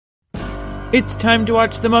It's time to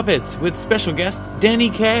watch The Muppets with special guest Danny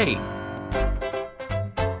Kaye.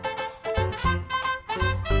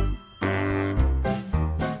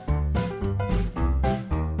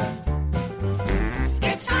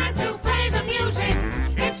 It's time to play the music.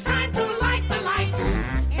 It's time to light the lights.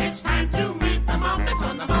 It's time to meet the Muppets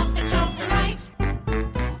on the Muppet Show tonight.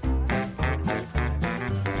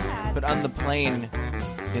 But on the plane,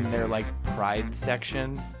 in their Pride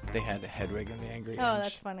section, they had Hedwig and the Angry Inch. Oh,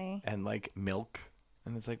 that's funny. And milk.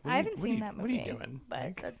 And it's I haven't seen that movie. What are you doing?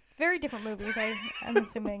 But very different movies, I'm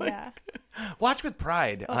assuming, yeah. Watch with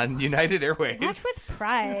Pride on United Airways. Watch with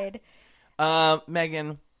Pride.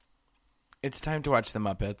 Megan, it's time to watch The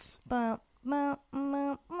Muppets.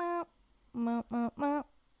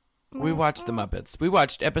 We watched The Muppets. We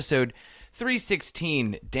watched episode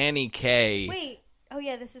 316, Danny Kaye. Wait. Oh,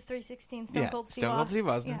 yeah, this is 316, Stone Cold Steve Stone Cold Austin. Steve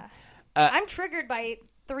Austin. Yeah. I'm triggered by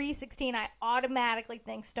 316. I automatically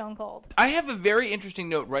think Stone Cold. I have a very interesting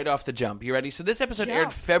note right off the jump. You ready? So this episode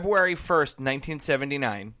aired February 1st,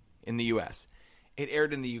 1979 in the U.S. It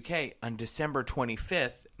aired in the U.K. on December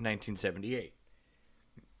 25th, 1978.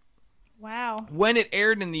 Wow. When it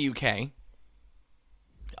aired in the UK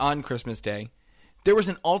on Christmas Day, there was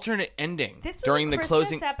an alternate ending This was during a the Christmas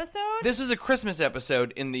closing episode? This was a Christmas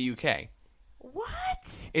episode in the UK.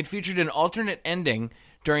 What? It featured an alternate ending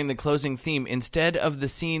during the closing theme. Instead of the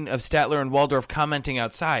scene of Statler and Waldorf commenting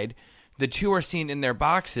outside, the two are seen in their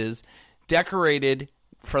boxes, decorated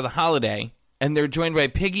for the holiday, and they're joined by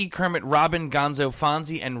Piggy, Kermit, Robin, Gonzo,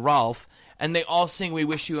 Fonzie, and Rolf, and they all sing "We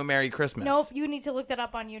Wish You a Merry Christmas." Nope, you need to look that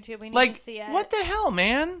up on YouTube. We need to see it. What the hell,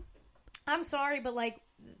 man? I'm sorry, but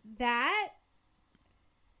that...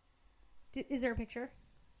 Is there a picture?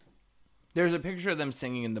 There's a picture of them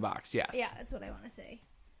singing in the box, yes. Yeah, that's what I want to say.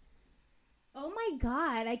 Oh my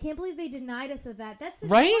god, I can't believe they denied us of that. That's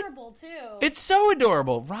Right? adorable, too. It's so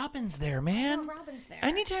adorable. Robin's there, man. Oh, Robin's there.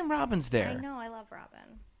 Anytime Robin's there. I know, I love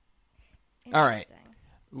Robin. All right. Interesting.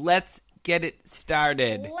 Let's get it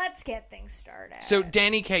started. Let's get things started. So,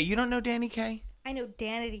 Danny Kaye. You don't know Danny Kaye? I know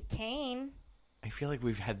Danity Kane. I feel like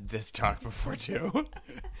we've had this talk before, too.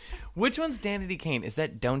 Which one's Danity Kane? Is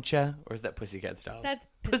that Don't Ya? Or is that Pussycat's Dolls? That's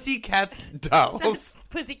Pussycat's Dolls. That's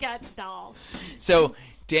Pussycat's Dolls. So,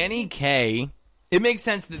 Danny Kaye... It makes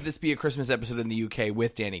sense that this be a Christmas episode in the UK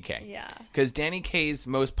with Danny Kaye. Yeah. Because Danny Kaye's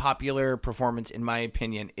most popular performance, in my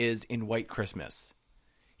opinion, is in White Christmas.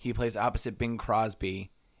 He plays opposite Bing Crosby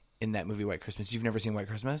in that movie White Christmas. You've never seen White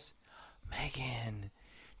Christmas? Megan...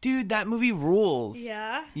 Dude, that movie rules.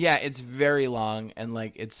 Yeah? Yeah, it's very long and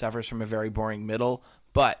it suffers from a very boring middle,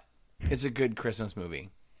 but it's a good Christmas movie.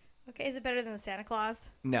 Okay, is it better than the Santa Claus?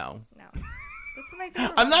 No. No. That's my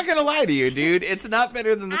favorite I'm not one. going to lie to you, dude. It's not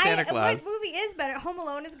better than the Santa Claus. What movie is better? Home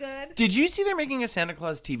Alone is good. Did you see they're making a Santa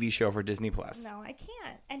Claus TV show for Disney Plus? No, I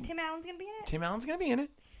can't. And Tim Allen's going to be in it? Tim Allen's going to be in it.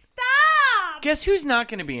 Stop! Guess who's not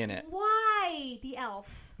going to be in it? Why? The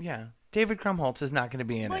elf. Yeah. David Krumholtz is not going to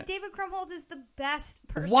be in But it. David Krumholtz is the best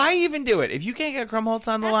person. Why even do it? If you can't get Krumholtz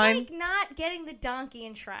on the That's line... like not getting the donkey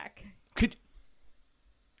in Shrek.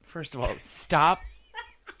 First of all, stop.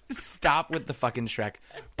 Stop with the fucking Shrek.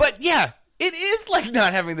 But yeah, it is like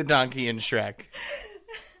not having the donkey in Shrek.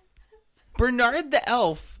 Bernard the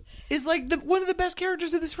Elf is one of the best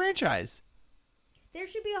characters of this franchise. There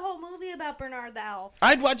should be a whole movie about Bernard the Elf.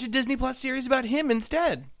 I'd watch a Disney Plus series about him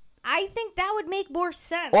instead. I think that would make more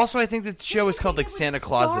sense. Also, I think the show is called it would Santa start-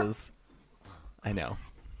 Clauses. I know.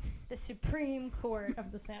 The Supreme Court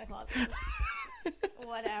of the Santa Claus.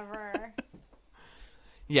 Whatever.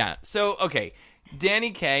 Yeah. So, okay.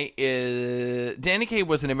 Danny Kaye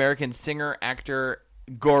was an American singer, actor,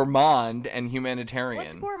 gourmand, and humanitarian.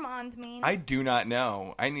 What's gourmand mean? I do not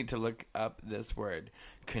know. I need to look up this word.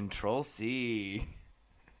 Control C.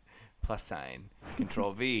 Plus sign.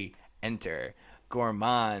 Control V. Enter.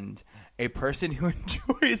 Gourmand. A person who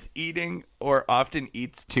enjoys eating or often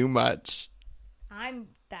eats too much. I'm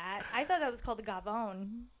that. I thought that was called a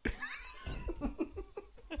gavone.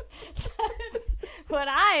 That's what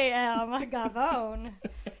I am, a gavone.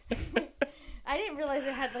 I didn't realize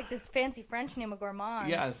it had this fancy French name, a gourmand.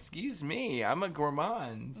 Yeah, excuse me. I'm a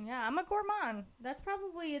gourmand. Yeah, I'm a gourmand. That's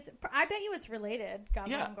probably I bet you it's related. Gavone,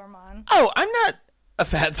 Yeah. gourmand. Oh, I'm not a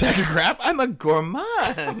fat sack of crap. I'm a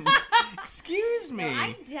gourmand. Excuse me. No,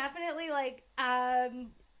 I definitely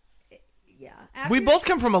yeah. We both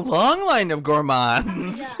come from a long line of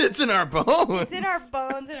gourmands. Yeah. It's in our bones. It's in our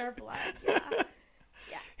bones, in our blood. Yeah.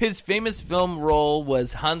 His famous film role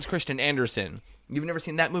was Hans Christian Andersen. You've never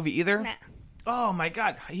seen that movie either? Nah. Oh, my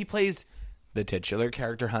God. He plays the titular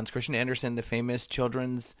character, Hans Christian Andersen, the famous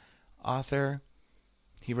children's author.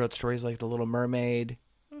 He wrote stories like The Little Mermaid.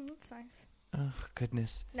 That's nice. Oh,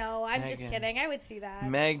 goodness. No, I'm just Megan. kidding. I would see that.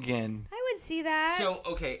 Megan. I would see that. So,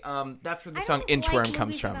 okay, that's where the I song don't Inchworm like comes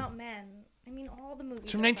movies from. about men. I mean, all the movies.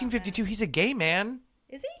 It's from are about 1952. men. He's a gay man.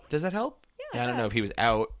 Is he? Does that help? Yeah, I it don't know does. if he was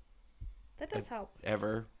out That does help.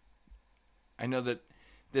 ever. I know that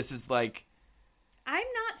this is like... I'm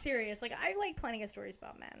not serious. Like, I like plenty of stories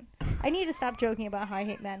about men. I need to stop joking about how I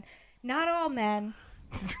hate men. Not all men.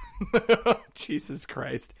 Jesus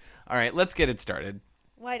Christ. All right, let's get it started.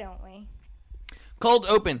 Why don't we? Cold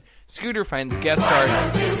open. Scooter finds guest star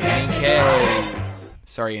Danny Kaye.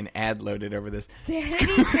 Sorry, an ad loaded over this.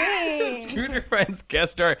 Danny Kaye. Scooter finds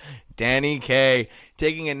guest star Danny Kaye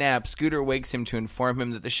taking a nap. Scooter wakes him to inform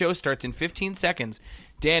him that the show starts in 15 seconds.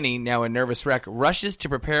 Danny, now a nervous wreck, rushes to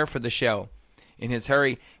prepare for the show. In his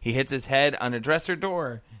hurry, he hits his head on a dresser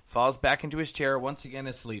door, falls back into his chair, once again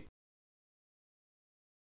asleep.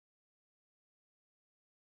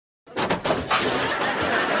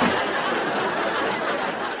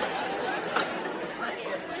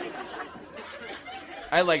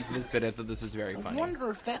 I liked this bit. I thought this was very funny. I wonder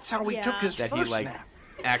if that's how he Yeah. took his That he first like nap.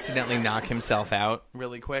 accidentally knocked himself out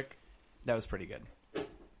really quick. That was pretty good.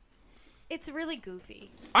 It's really goofy.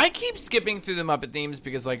 I keep skipping through the Muppet themes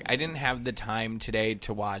because like I didn't have the time today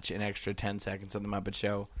to watch an extra 10 seconds of the Muppet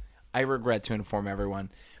Show. I regret to inform everyone.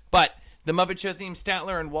 But the Muppet Show theme,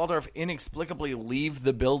 Statler and Waldorf inexplicably leave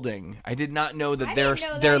the building. I did not know that I their didn't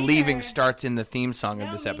know their that leaving either. starts in the theme song No,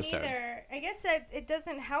 of this me episode. neither. I guess that it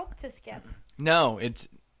doesn't help to skip. No, it's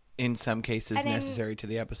in some cases And then- necessary to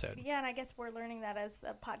the episode. Yeah, and I guess we're learning that as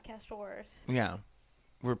the podcast wars. Yeah.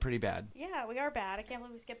 We're pretty bad. Yeah, we are bad. I can't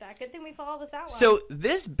believe we skipped that. Good thing we followed this outline. So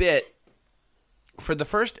this bit for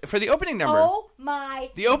the opening number. oh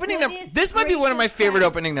my! The opening number. goodness This might be one of my gracious favorite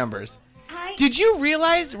Christ. opening numbers. I Did you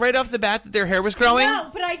realize right off the bat that their hair was growing?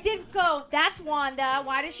 No, but I did go. That's Wanda.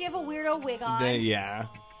 Why does she have a weirdo wig on? Yeah.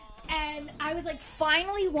 And I was like,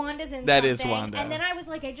 finally, Wanda's in That something. is Wanda. And then I was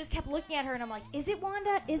like, I just kept looking at her, and I'm like, is it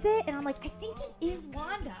Wanda? Is it? And I'm like, I think it is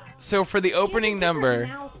Wanda. So for the She has a opening different number,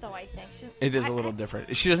 mouth, though, I think. it is I- a little I-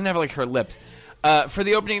 different. She doesn't have like her lips. For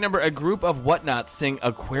the opening number, a group of whatnots sing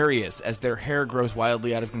Aquarius as their hair grows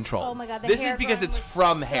wildly out of control. Oh my god, the this hair is because growing it's was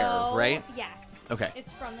from so- hair, right? Yes. Okay.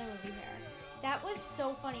 It's from the movie Hair. That was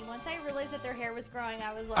so funny. Once I realized that their hair was growing,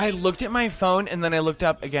 I was like, I looked at my phone and then I looked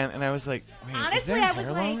up again and I was like, wait, is honestly, their I was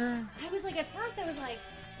hair like, longer? at first, I was like,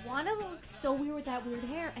 Wanda looks so weird with that weird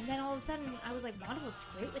hair, and then all of a sudden, I was like, Wanda looks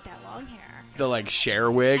great with that long hair. The like Cher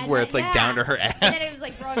wig And where then- it's like yeah. down to her ass. And then it was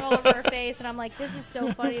like growing all over her face, and I'm like, this is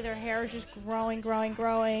so funny. Their hair is just growing.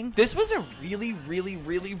 This was a really, really,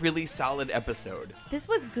 really, really solid episode. This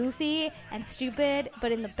was goofy and stupid,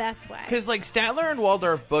 but in the best way. Because, like, Statler and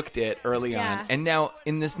Waldorf booked it early Yeah. on, and now,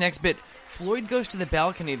 in this next bit, Floyd goes to the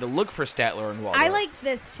balcony to look for Statler and Waldorf. I like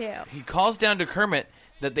this too. He calls down to Kermit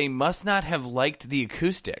that they must not have liked the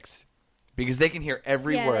acoustics, because they can hear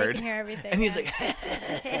every Yeah, word. they can hear everything. And he's yeah.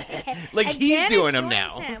 like, like And he's Janice doing them joins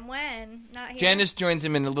now. Him. When? Not here. Janice joins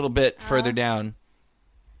him in a little bit further down.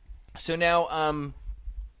 So now,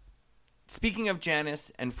 speaking of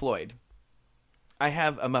Janice and Floyd, I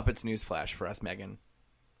have a Muppets news flash for us, Megan.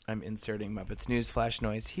 I'm inserting Muppets news flash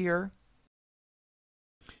noise here.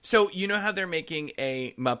 So you know how they're making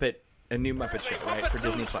a new Muppet show, right, for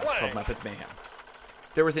Disney Plus called Muppets Mayhem.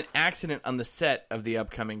 There was an accident on the set of the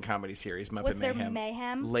upcoming comedy series Muppet Was there Mayhem,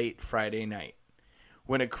 mayhem? late Friday night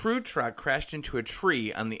when a crew truck crashed into a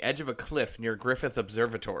tree on the edge of a cliff near Griffith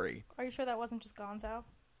Observatory. Are you sure that wasn't just Gonzo?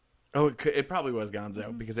 Oh, it probably was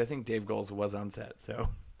Gonzo because I think Dave Goelz was on set. So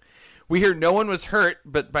we hear no one was hurt,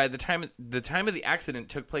 but by the time of the accident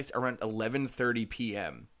took place around 11:30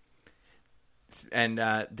 p.m. And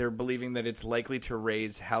they're believing that it's likely to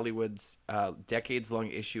raise Hollywood's decades-long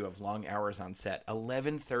issue of long hours on set.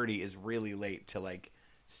 11:30 is really late to like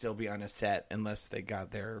still be on a set unless they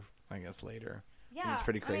got there, I guess, later. Yeah, It's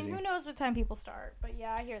pretty crazy. I mean, who knows what time people start? But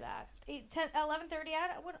yeah, I hear that. 11:30.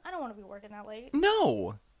 I don't want to be working that late.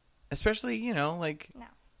 No, especially like No,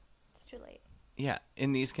 it's too late. yeah,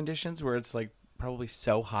 in these conditions where it's like probably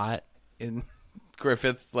so hot in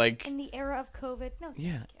Griffith, like In the era of COVID, no.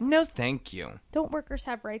 yeah, thank you. no, thank you. Don't workers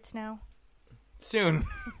have rights now? Soon.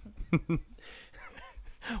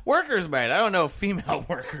 Workers might. I don't know if female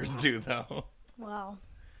workers do, though. Well,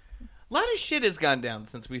 A lot of shit has gone down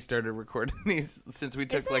since we started recording these, since we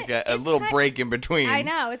took Isn't like it? a It's little kind- break in between. I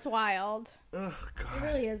know it's wild. Ugh, It God.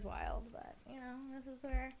 really is wild, but this is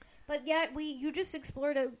where. But yet, you just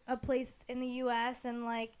explored a place in the U.S. and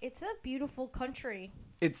like it's a beautiful country.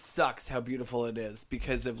 It sucks how beautiful it is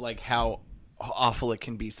because of like how awful it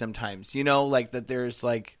can be sometimes. Like that there's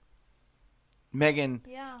like Megan.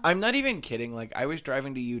 Yeah. I'm not even kidding. Like I was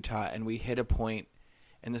driving to Utah and we hit a point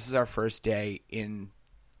and this is our first day in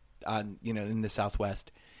the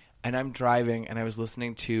Southwest. And I'm driving, and I was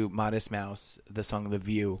listening to Modest Mouse, the song "The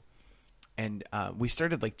View," and we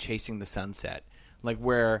started like chasing the sunset, like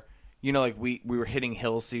where like we were hitting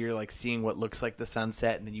hills, so you're like seeing what looks like the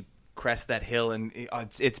sunset, and then you crest that hill, and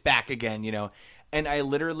it's back again, And I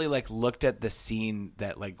literally like looked at the scene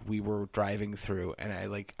that like we were driving through, and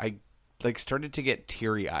I started to get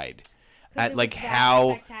teary eyed at it like was that how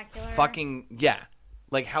spectacular. fucking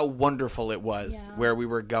like how wonderful it was where we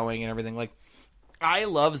were going and everything. Like, I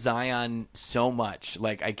love Zion so much.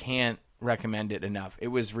 Like, I can't recommend it enough. It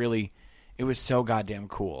was so goddamn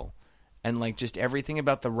cool. And, like, just everything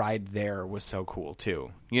about the ride there was so cool,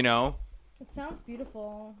 too. It sounds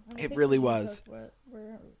beautiful. And the It really pictures was.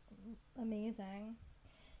 were amazing.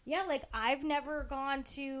 Yeah, like, I've never gone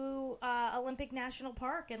to Olympic National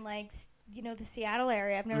Park and, like, the Seattle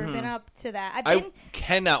area. I've never been up to that. I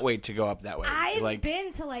cannot wait to go up that way. I've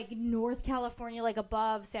been to like North California, like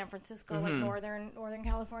above San Francisco, like northern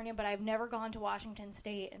California, but I've never gone to Washington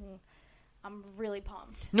State, and I'm really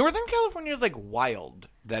pumped. Northern California is like wild.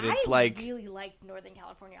 That it's I like really liked Northern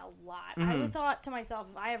California a lot. I thought to myself,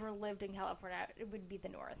 if I ever lived in California, it would be the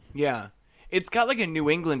North. yeah, it's got like a New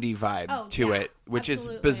Englandy vibe to it, which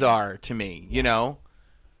absolutely. is bizarre to me.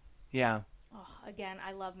 Yeah. Again,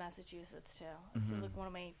 I love Massachusetts too. It's like one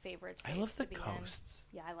of my favorite states. I love the to be coasts.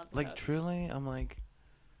 In. Yeah, I love the Like coast. truly, I'm like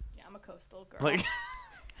I'm a coastal girl. like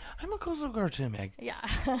I'm a coastal girl too, Meg. yeah.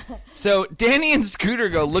 So Danny and Scooter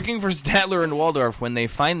go looking for Statler and Waldorf. When they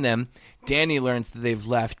find them, Danny learns that they've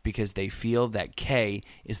left because they feel that Kay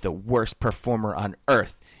is the worst performer on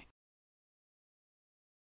Earth.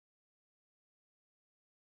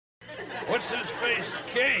 What's his face?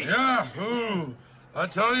 Kay. Yeah, I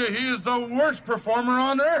tell you, he is the worst performer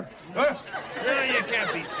on earth. Huh? No, you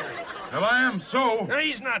can't be serious. Well, I am so. No,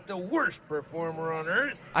 he's not the worst performer on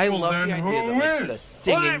earth. I Well, love then the idea who that like, is? the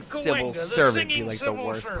singing Well, I'm civil Coenga, the servant be singing like the civil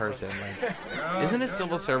worst servant. person. Like, isn't a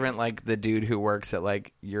civil servant like the dude who works at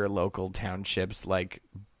like your local township's like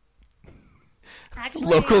Actually,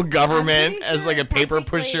 local I'm government pretty as sure like a paper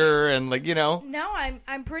technically- pusher and like No,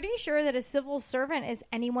 I'm pretty sure that a civil servant is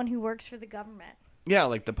anyone who works for the government. yeah,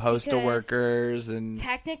 like the postal Because workers and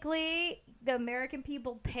Technically, the American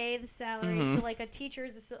people pay the salaries, so like a teacher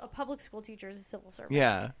is a public school teacher is a civil servant.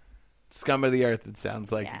 yeah, scum of the earth. It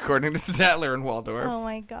sounds like Yeah. according to Statler and Waldorf. Oh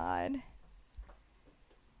my god.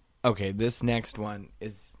 Okay, this next one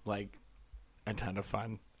is like a ton of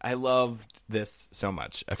fun. I loved this so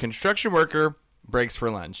much. A construction worker breaks for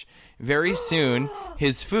lunch. Very soon,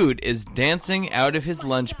 his food is dancing out of his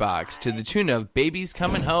lunchbox to the tune of "Baby's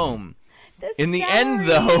Coming Home." In the end,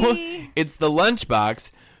 though, it's the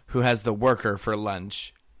lunchbox who has the worker for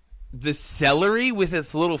lunch. The celery with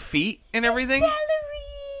its little feet and everything. Celery!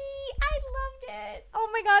 I loved it. Oh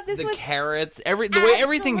my god, this The was carrots, the way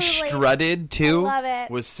everything Absolutely. strutted too I love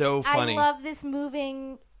it. was so funny. I love this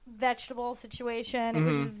moving vegetable situation. It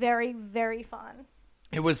was very, very fun.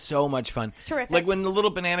 It was so much fun. It's terrific. Like when the little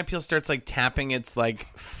banana peel starts like tapping its like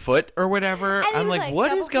foot or whatever, And it I'm was, like,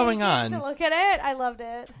 what is double going facing on? To look at it, I loved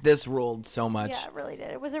it. This ruled so much. Yeah, it really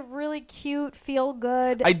did. It was a really cute, feel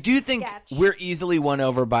good. I do think sketch. we're easily won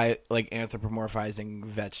over by like anthropomorphizing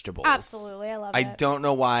vegetables. Absolutely, I love it. I don't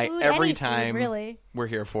know why Food, every any food, time really. we're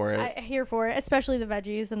here for it. I'm here for it, especially the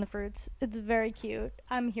veggies and the fruits. It's very cute.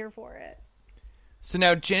 I'm here for it. So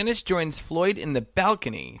now Janice joins Floyd in the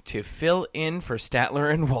balcony to fill in for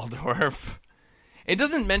Statler and Waldorf. It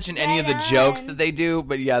doesn't mention any of the Right jokes on. that they do,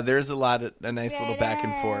 but yeah, there's a nice little back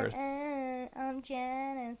and forth. I'm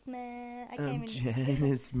Janice, man. I I'm can't even.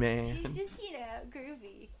 Janice, man. She's just,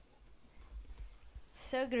 groovy.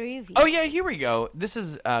 So groovy. Oh yeah, here we go. This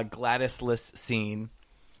is a Gladys-less scene.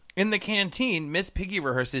 In the canteen, Miss Piggy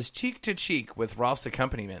rehearses Cheek to Cheek with Rolf's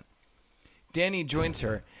accompaniment. Danny joins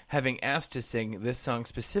her, having asked to sing this song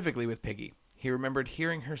specifically with Piggy. He remembered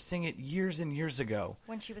hearing her sing it years and years ago,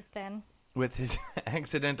 When she was thin. with his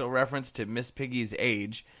accidental reference to Miss Piggy's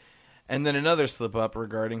age, and then another slip-up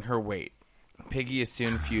regarding her weight. Piggy is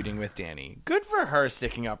soon feuding with Danny. Good for her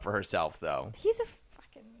sticking up for herself, though. He's a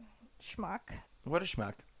fucking schmuck. What a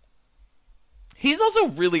schmuck. He's also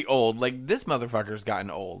really old. Like, this motherfucker's gotten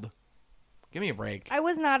old. Give me a break. I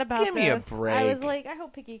was not about Give me a this. break. I was like, I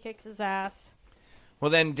hope Piggy kicks his ass.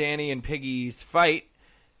 Well, then Danny and Piggy's fight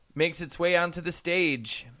makes its way onto the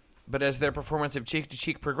stage. But as their performance of Cheek to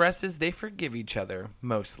Cheek progresses, they forgive each other,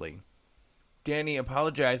 mostly. Danny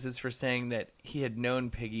apologizes for saying that he had known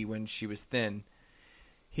Piggy when she was thin.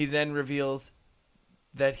 He then reveals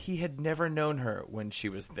that he had never known her when she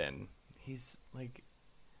was thin. He's like,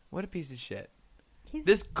 what a piece of shit. He's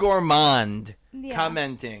This gourmand Yeah.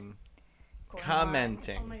 commenting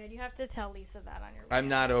commenting. Oh my god, you have to tell Lisa that on your. I'm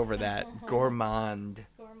not over that. Gourmand.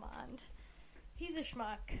 Gourmand. He's a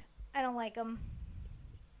schmuck. I don't like him.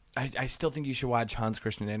 I still think you should watch Hans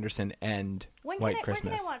Christian Andersen and White Christmas.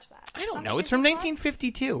 When can I watch that? I don't On know. It's from Disney Plus?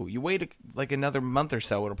 1952. You wait like another month or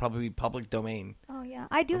so. It'll probably be public domain. Oh yeah,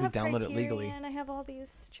 I do Or we have download it Criterion. legally. I have all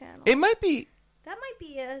these channels. It might be. That might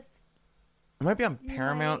be a. It might be on You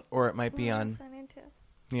Paramount, or it might be on. sign into.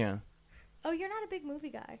 Yeah, Oh, you're not a big movie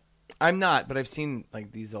guy. I'm not, but I've seen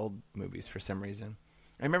like these old movies for some reason.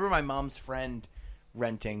 I remember my mom's friend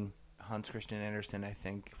renting Hans Christian Andersen, I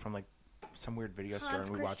think, from like some weird video store, and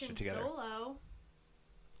we watched it together. Solo.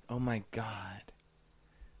 Oh my god.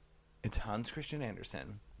 It's Hans Christian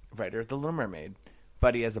Andersen, writer of The Little Mermaid,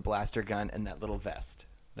 but he has a blaster gun and that little vest.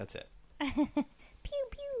 That's it. Pew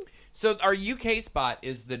pew. So our UK spot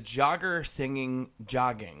is the jogger singing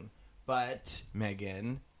Jogging. But,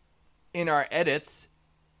 Megan, in our edits,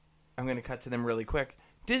 I'm going to cut to them really quick.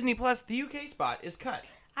 Disney Plus, the UK spot is cut.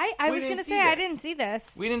 I We was didn't going to see say, I this. didn't see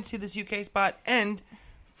this. We didn't see this UK spot. And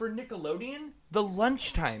for Nickelodeon, the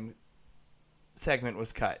lunchtime segment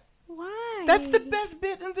was cut. Why? That's the best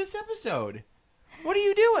bit in this episode. What are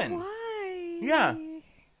you doing? Why? Yeah.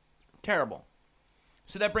 Terrible.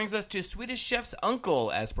 So that brings us to Swedish Chef's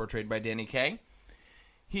uncle, as portrayed by Danny Kaye.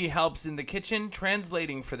 He helps in the kitchen,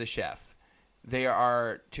 translating for the chef. They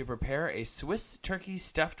are to prepare a Swiss turkey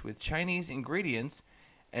stuffed with Chinese ingredients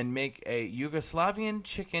and make a Yugoslavian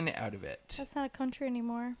chicken out of it. That's not a country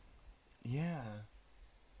anymore. Yeah.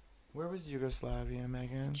 Where was Yugoslavia,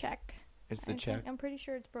 Megan? Czech. It's the I Czech. think- I'm pretty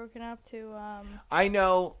sure it's broken up to I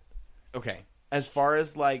know. Okay. As far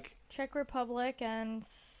as like... Czech Republic and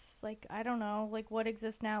like I don't know, like what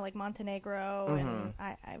exists now, like Montenegro, Mm-hmm. and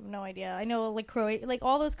I have no idea. I know like Croatia, like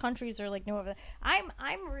all those countries are like new over there.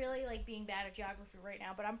 I'm really like being bad at geography right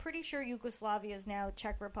now, but I'm pretty sure Yugoslavia is now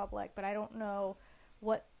Czech Republic, but I don't know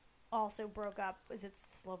what also broke up. Is it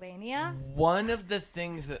Slovenia? One of the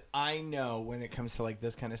things that I know when it comes to like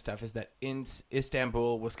this kind of stuff is that in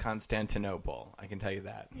Istanbul was Constantinople. I can tell you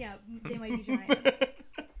that. Yeah, they might be giants.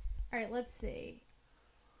 All right, let's see.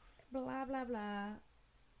 Blah blah blah.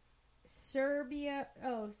 Serbia.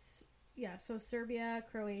 Oh, yeah. So Serbia,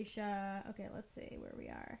 Croatia. Okay, let's see where we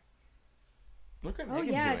are. Look at Oh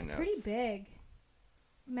Megan yeah, doing it's notes. pretty big.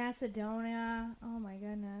 Macedonia. Oh my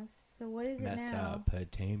goodness. So what is it now?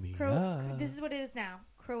 Mesopotamia. This is what it is now.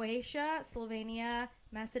 Croatia, Slovenia,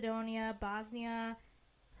 Macedonia, Bosnia,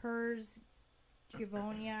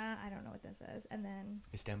 Herzegovina. I don't know what this is. And then,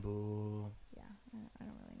 Istanbul. yeah, I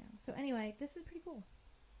don't really know. So anyway, this is pretty cool.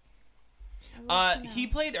 I'd love to He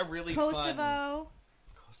know. played a really fun... Kosovo,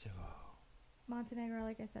 Kosovo. Montenegro,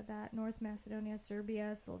 like I said that. North Macedonia,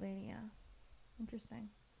 Serbia, Slovenia. Interesting.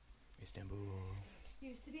 Istanbul.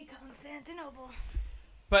 Used to be Constantinople.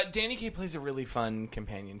 But Danny Kaye plays a really fun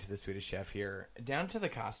companion to the Swedish Chef here. Down to the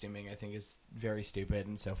costuming, I think, is very stupid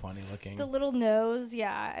and so funny looking. The little nose,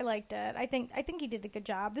 yeah, I liked it. I think he did a good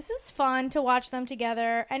job. This was fun to watch them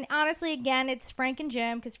together. And honestly, again, it's Frank and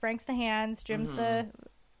Jim because Frank's the hands, Jim's the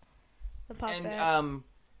puppet, and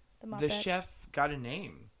the Muppet. the chef got a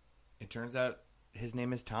name. It turns out his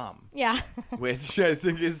name is Tom, yeah, which I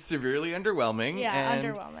think is severely underwhelming. yeah, and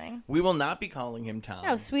underwhelming we will not be calling him Tom.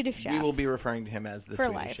 No, Swedish Chef. We will be referring to him as the For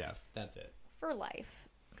Swedish life. Chef. That's it. for life.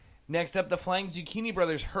 Next up, the Flying Zucchini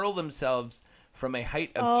Brothers hurl themselves from a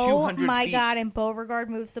height of Oh 200 my feet, god! And Beauregard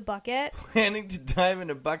moves the bucket. planning to dive in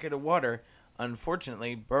a bucket of water.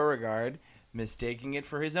 Unfortunately, Beauregard, mistaking it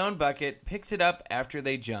for his own bucket, picks it up after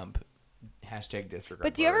they jump. Hashtag disregard.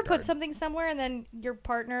 But do you ever Beauregard. put something somewhere and then your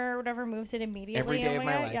partner or whatever moves it immediately? Every day Oh of my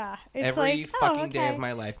my God, life. Yeah, it's Every like, fucking oh, day of okay.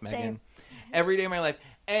 my life, Megan. Same. Every day of my life.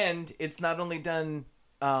 And it's not only done,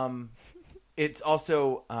 it's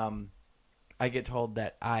also, I get told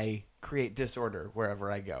that I create disorder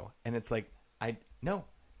wherever I go. And it's like, no,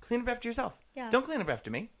 clean up after yourself. Yeah. Don't clean up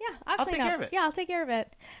after me. Yeah, I'll clean take care up. of it. Yeah, I'll take care of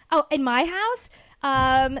it. Oh, in my house,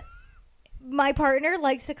 my partner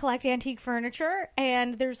likes to collect antique furniture,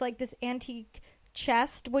 and there's like this antique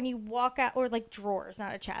chest when you walk out, or like drawers,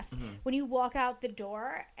 not a chest. Mm-hmm. When you walk out the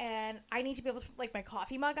door, and I need to be able to put like my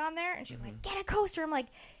coffee mug on there, and she's Mm-hmm. like, "Get a coaster." I'm like,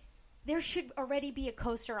 there should already be a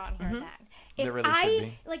coaster on here. Then, if There really should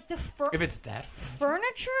be. like the If it's that.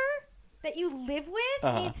 furniture that you live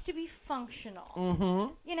with needs to be functional.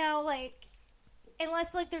 Mm-hmm. You know, like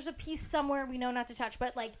unless like there's a piece somewhere we know not to touch,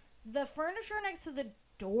 but like the furniture next to the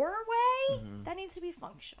doorway that needs to be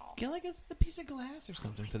functional. Get like a piece of glass or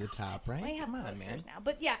something for the top, right? I have Come on, coasters man. now,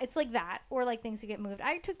 but yeah, it's like that, or like things that get moved.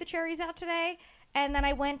 I took the cherries out today, and then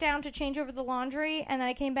I went down to change over the laundry, and then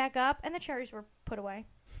I came back up, and the cherries were put away.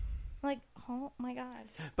 Like, oh my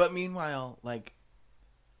god! But meanwhile, like,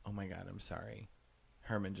 Oh my God, I'm sorry.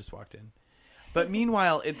 Herman just walked in. But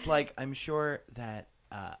meanwhile, it's like, I'm sure that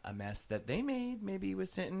a mess that they made maybe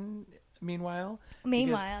was sitting meanwhile.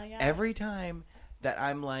 Meanwhile, Because yeah. every time that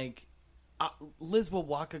I'm like, Liz will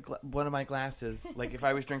walk one of my glasses, like if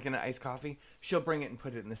I was drinking an iced coffee, she'll bring it and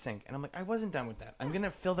put it in the sink. And I'm like, I wasn't done with that. I'm going to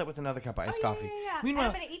fill that with another cup of iced yeah, coffee. yeah, yeah. Meanwhile,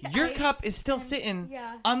 I'm gonna eat the your ice cup is still and- sitting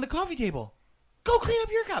yeah. on the coffee table. Go clean up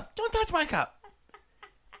your cup. Don't touch my cup.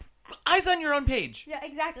 Eyes on your own page. Yeah,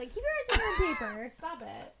 exactly. Keep your eyes on your paper. Stop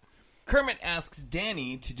it. Kermit asks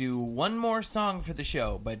Danny to do one more song for the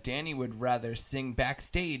show, but Danny would rather sing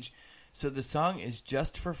backstage, so the song is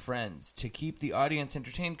just for friends. To keep the audience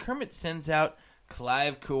entertained, Kermit sends out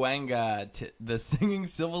Clive Kuanga, the singing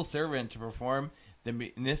civil servant, to perform the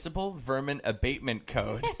Municipal Vermin Abatement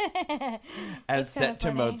Code as set to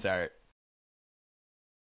funny. Mozart.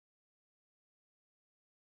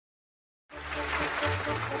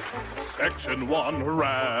 Section 1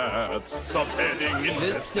 rats, subheading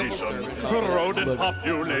This civil infestation, servant rodent looks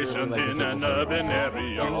population like a in civil an servant. urban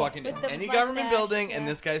You area. walk into With the any government mustache, building, and yeah.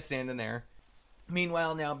 this guy's standing there.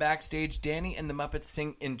 Meanwhile, now backstage, Danny and the Muppets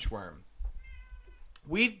sing Inchworm.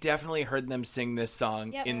 We've definitely heard them sing this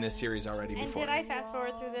song Yep. in this series already And before. did I fast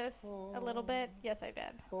forward through this a little bit? Yes, I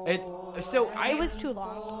did. It's so It was too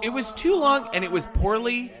long. It was too long, and it was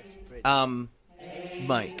poorly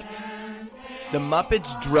mic'd. The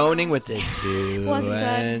Muppets droning with the 2 Wasn't good.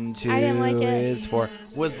 and 2 I didn't like it. is 4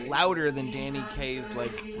 was louder than Danny Kaye's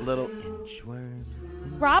like little Inchworm.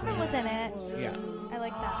 Robin was in it. Yeah. I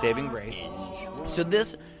like that. Saving Grace. So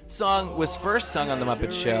this song was first sung on The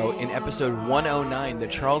Muppet Show in episode 109, the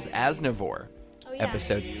Charles Aznavour yeah.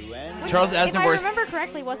 episode. Which, Charles if I Aznavour. remember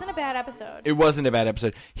correctly, wasn't a bad episode. It wasn't a bad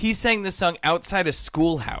episode. He sang this song outside a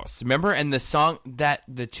schoolhouse. Remember? And the song that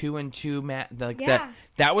the 2 and 2 Yeah.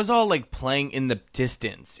 that was all like playing in the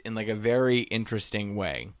distance in like a very interesting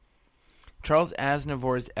way. Charles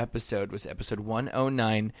Aznavour's episode was episode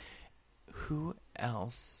 109. Who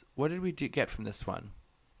else? What did we get from this one?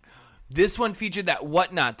 This one featured that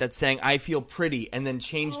Whatnot that sang "I Feel Pretty" and then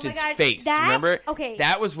changed Oh my its God, face. that- Remember? okay.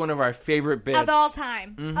 That was one of our favorite bits Of all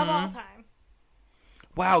time. Mm-hmm. Of all time.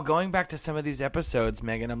 Wow, going back to some of these episodes,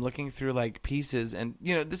 Megan, I'm looking through like pieces, and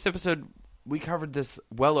this episode we covered this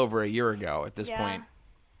well over a year ago at this Yeah. point.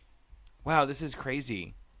 Wow, this is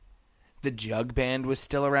crazy. The Jug Band was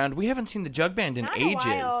still around. We haven't seen the Jug Band in Not ages. a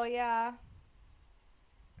while, yeah.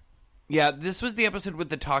 Yeah, this was the episode with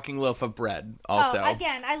the talking loaf of bread. Also, Oh,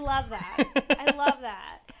 again, I love that. I love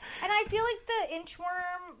that. And I feel like the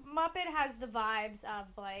Inchworm Muppet has the vibes of,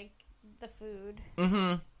 like, the food.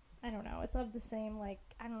 Mm-hmm. I don't know. It's of the same, like,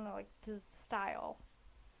 I don't know, like, the style.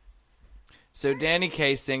 So Danny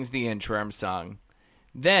Kaye sings the Inchworm song.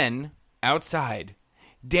 Then, outside,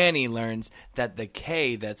 Danny learns that the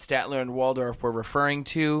K that Statler and Waldorf were referring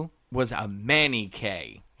to was a Manny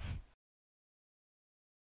K.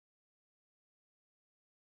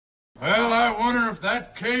 Well, I wonder if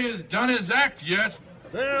that K has done his act yet.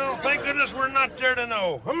 Well, thank goodness we're not there to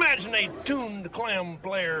know. Imagine a tuned clam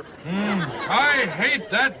player. I hate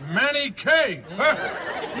that Manny K. Huh?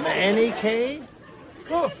 Manny K?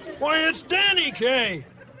 Oh, why, it's Danny Kaye.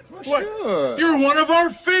 Sure. You're one of our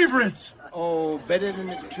favorites. Oh, better than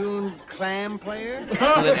the tuned clam player?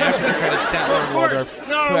 So then after the credits, Statler and Waldorf,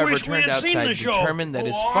 No, I whoever wish we turned had seen outside, the show. determined that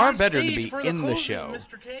it's Oh, far on better to stage be for the in the closing, show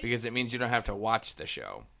Mr. K. because it means you don't have to watch the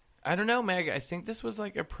show. I don't know, Meg. I think this was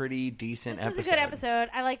like a pretty decent This was episode. a good episode.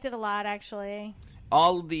 I liked it a lot, actually.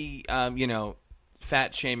 All the,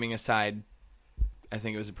 fat shaming aside, I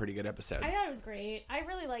think it was a pretty good episode. I thought it was great. I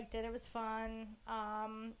really liked it. It was fun.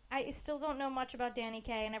 I still don't know much about Danny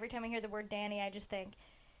Kaye, and every time I hear the word Danny, I just think,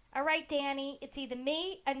 all right, Danny, it's either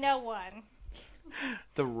me or no one.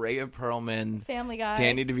 The Rhea Perlman, Family Guy.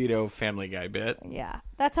 Danny DeVito Family Guy bit. Yeah,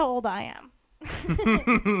 that's how old I am.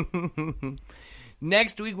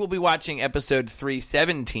 Next week, we'll be watching episode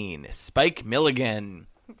 317, Spike Milligan.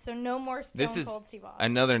 So no more Stone This is Cold Steve Austin.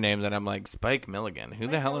 another name that I'm like, Spike Milligan. Who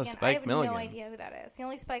the hell is I Spike have Milligan? no idea who that is. The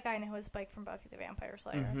only Spike I know is Spike from Buffy the Vampire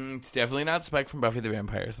Slayer. It's definitely not Spike from Buffy the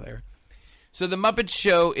Vampire Slayer. So the Muppet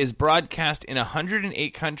Show is broadcast in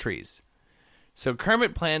 108 countries. So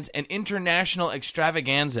Kermit plans an international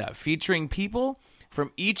extravaganza featuring people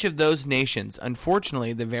from each of those nations.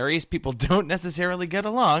 Unfortunately, the various people don't necessarily get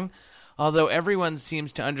along, although everyone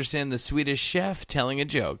seems to understand the Swedish chef telling a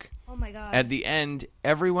joke. Oh my god. At the end,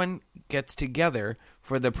 everyone gets together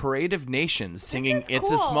for the Parade of Nations singing is It's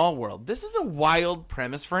a cool. Small World. This is a wild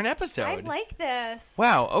premise for an episode. I like this.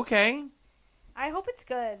 Wow, okay. I hope it's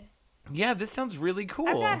good. Yeah, this sounds really cool.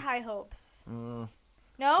 I've got high hopes.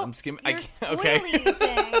 No, I'm skimming. You're Okay.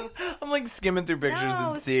 spoilies. I'm like skimming through pictures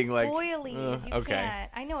No, and seeing like. spoilies. You okay.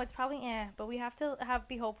 can't. I know it's probably but we have to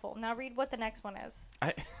be hopeful. Now read what the next one is,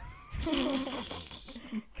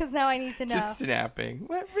 because now I need to know. Just snapping.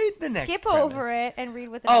 What? Read the next. Skip premise. over it and read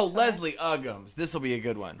what the Oh, next one is. Leslie Uggams. This will be a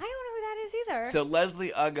good one. I don't know who that is either. So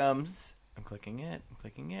Leslie Uggams. I'm clicking it.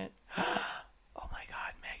 Oh my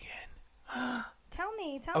God, Megan. Tell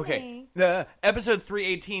me. Okay, the episode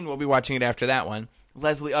 318. We'll be watching it after that one.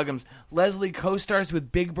 Leslie Uggams. Leslie co-stars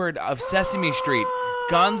with Big Bird of Sesame Street.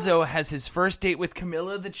 Gonzo has his first date with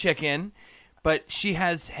Camilla the chicken, but she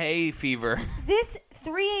has hay fever. This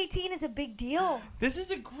 318 is a big deal. This is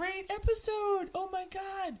a great episode. Oh my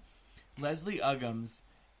God. Leslie Uggams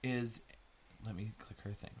is. Let me click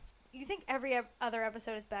her thing. You think every other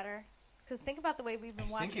episode is better? Because think about the way we've been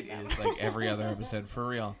I watching think it them. is like every other episode, for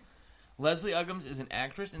real. Leslie Uggams is an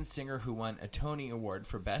actress and singer who won a Tony Award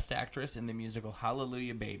for Best Actress in the musical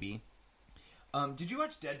Hallelujah Baby. Did you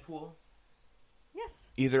watch Deadpool? Yes.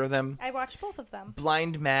 Either of them? I watched both of them.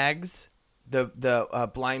 Blind Mags, the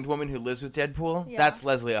blind woman who lives with Deadpool, Yeah. that's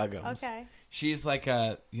Leslie Uggams. Okay. She's like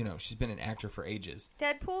she's been an actor for ages.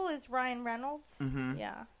 Deadpool is Ryan Reynolds. Mhm.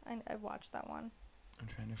 Yeah, I watched that one. I'm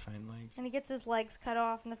trying to find And he gets his legs cut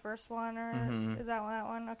off in the first one, or Mhm. is that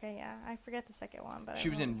one? Okay, yeah. I forget the second one, but She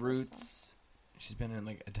was I in remember the first Roots. She's been in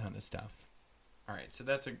like a ton of stuff. All right, so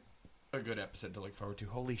that's a good episode to look forward to.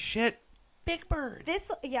 Holy shit, Big Bird!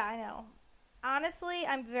 Yeah, I know. Honestly,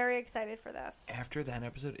 I'm very excited for this. After that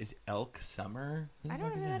episode is Elk Summer. I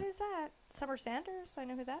don't know who that is. Summer Sanders. I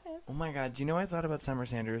know who that is. Oh my God! Do you know I thought about Summer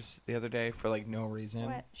Sanders the other day for like no reason?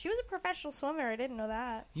 What? She was a professional swimmer. I didn't know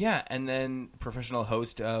that. Yeah, and then professional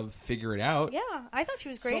host of Figure It Out. Yeah, I thought she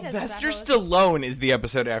was great as that Sylvester host. Stallone is the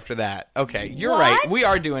episode after that. Okay, you're What? right. We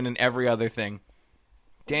are doing an every other thing.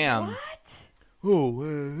 Damn. What?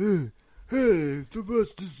 Oh, hey,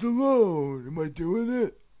 Sylvester Stallone. Am I doing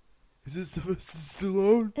it? Is it Sylvester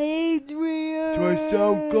Stallone? Adrian. Do I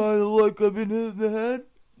sound kind of like I've been hit in the head?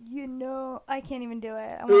 You know, I can't even do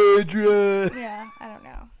it. Adrian. Yeah, I don't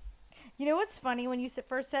know. You know what's funny? When you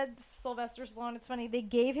first said Sylvester Stallone, it's funny. They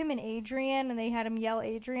gave him an Adrian, and they had him yell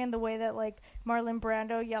Adrian the way that, like, Marlon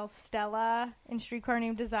Brando yells Stella in Streetcar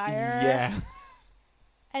Named Desire. Yeah.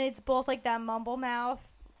 And it's both, like, that mumble mouth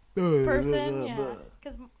person. Yeah.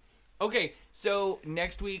 'Cause Okay, so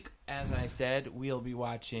next week, as I said, we'll be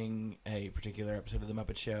watching a particular episode of The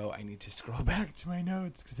Muppet Show. I need to scroll back to my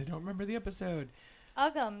notes because I don't remember the episode.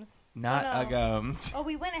 Uggams. Not Oh, no. Uggams. Oh,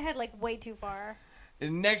 we went ahead, like, way too far.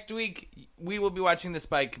 Next week, we will be watching the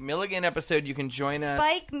Spike Milligan episode. You can join us.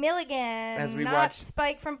 Spike Milligan. As we not watch-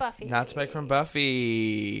 Spike from Buffy. Not Spike from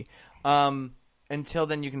Buffy. Until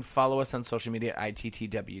then, you can follow us on social media at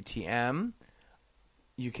ITTWTM.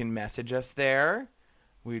 You can message us there.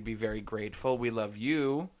 We'd be very grateful. We love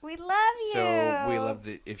you. We love you. So we love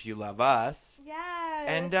if you love us. Yes.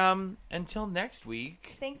 And until next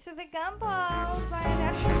week. Thanks for the gumballs. I